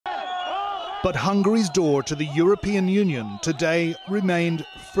But Hungary's door to the European Union today remained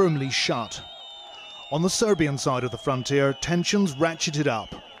firmly shut. On the Serbian side of the frontier, tensions ratcheted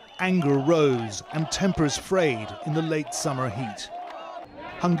up, anger rose and tempers frayed in the late summer heat.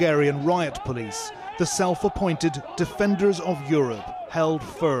 Hungarian riot police, the self-appointed defenders of Europe, held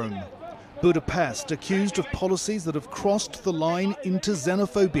firm. Budapest accused of policies that have crossed the line into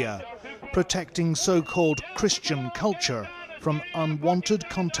xenophobia, protecting so-called Christian culture from unwanted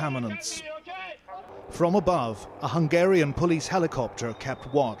contaminants. From above, a Hungarian police helicopter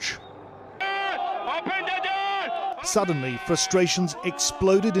kept watch. Suddenly, frustrations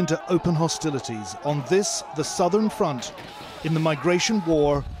exploded into open hostilities on this, the southern front, in the migration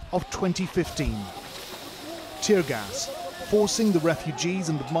war of 2015. Tear gas, forcing the refugees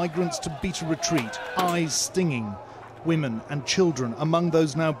and migrants to beat a retreat, eyes stinging, women and children among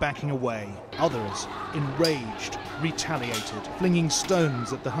those now backing away. Others, enraged, retaliated, flinging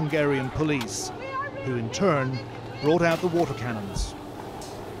stones at the Hungarian police, who in turn brought out the water cannons.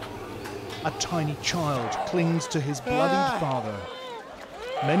 A tiny child clings to his bloodied father.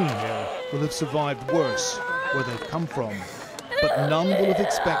 Many here will have survived worse where they've come from, but none will have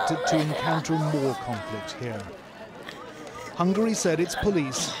expected to encounter more conflict here. Hungary said its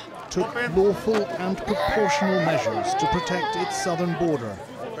police took lawful and proportional measures to protect its southern border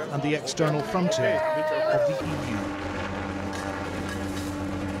and the external frontier of the EU.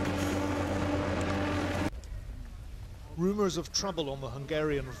 Rumours of trouble on the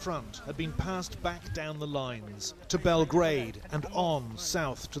Hungarian front had been passed back down the lines to Belgrade and on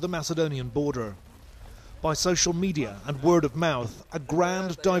south to the Macedonian border. By social media and word of mouth, a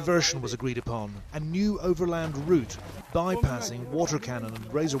grand diversion was agreed upon, a new overland route bypassing water cannon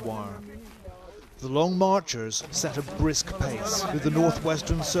and razor wire. The long marchers set a brisk pace through the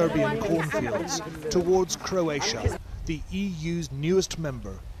northwestern Serbian cornfields towards Croatia, the EU's newest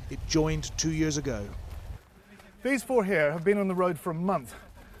member. It joined 2 years ago. These four here have been on the road for a month.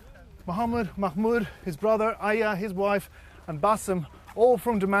 Mohammed, Mahmoud, his brother, Aya, his wife, and Basim, all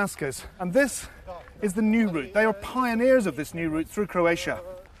from Damascus. And this is the new route. They are pioneers of this new route through Croatia.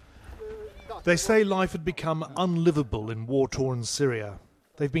 They say life had become unlivable in war-torn Syria.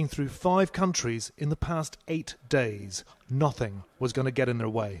 They've been through 5 countries in the past 8 days. Nothing was going to get in their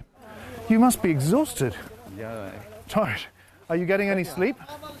way. You must be exhausted. Yeah. Tired. Are you getting any sleep?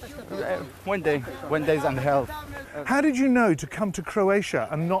 One day's unhealth. How did you know to come to Croatia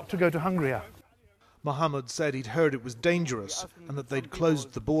and not to go to Hungary? Mohammed said he'd heard it was dangerous and that they'd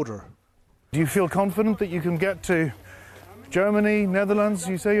closed the border. Do you feel confident that you can get to Germany, Netherlands,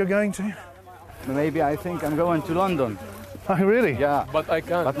 you say you're going to? Maybe I think I'm going to London. Oh, really? Yeah. But I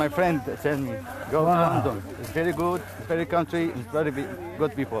can't. But my friend told me, go to London. It's very good, very country, it's very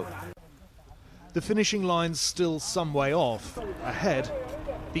good people. The finishing line's still some way off. Ahead,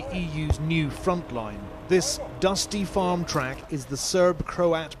 the EU's new front line. This dusty farm track is the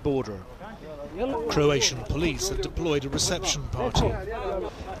Serb-Croat border. Croatian police have deployed a reception party.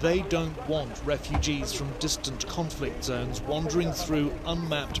 They don't want refugees from distant conflict zones wandering through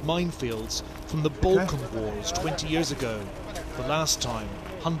unmapped minefields from the Balkan Wars 20 years ago. The last time,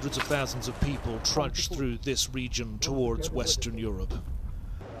 hundreds of thousands of people trudged through this region towards Western Europe.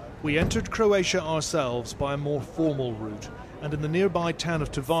 We entered Croatia ourselves by a more formal route, and in the nearby town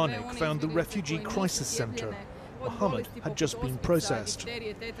of Tovarnik found the Refugee Crisis Centre. Mohammed had just been processed.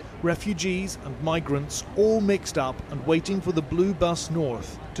 Refugees and migrants all mixed up and waiting for the blue bus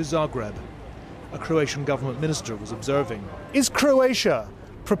north to Zagreb. A Croatian government minister was observing. Is Croatia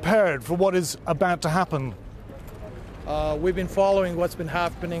prepared for what is about to happen? We've been following what's been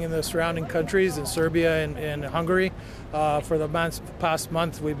happening in the surrounding countries, in Serbia and Hungary. For the past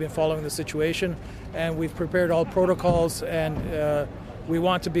month, we've been following the situation, and we've prepared all protocols, and we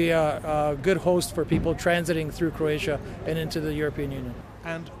want to be a good host for people transiting through Croatia and into the European Union.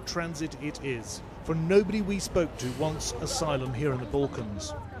 And transit it is, for nobody we spoke to wants asylum here in the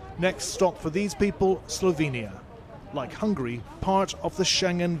Balkans. Next stop for these people, Slovenia. Like Hungary, part of the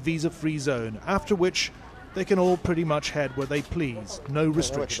Schengen visa-free zone, after which they can all pretty much head where they please, no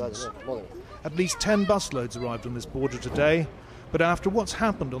restrictions. At least 10 busloads arrived on this border today, but after what's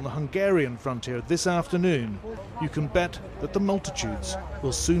happened on the Hungarian frontier this afternoon, you can bet that the multitudes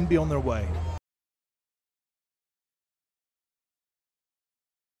will soon be on their way.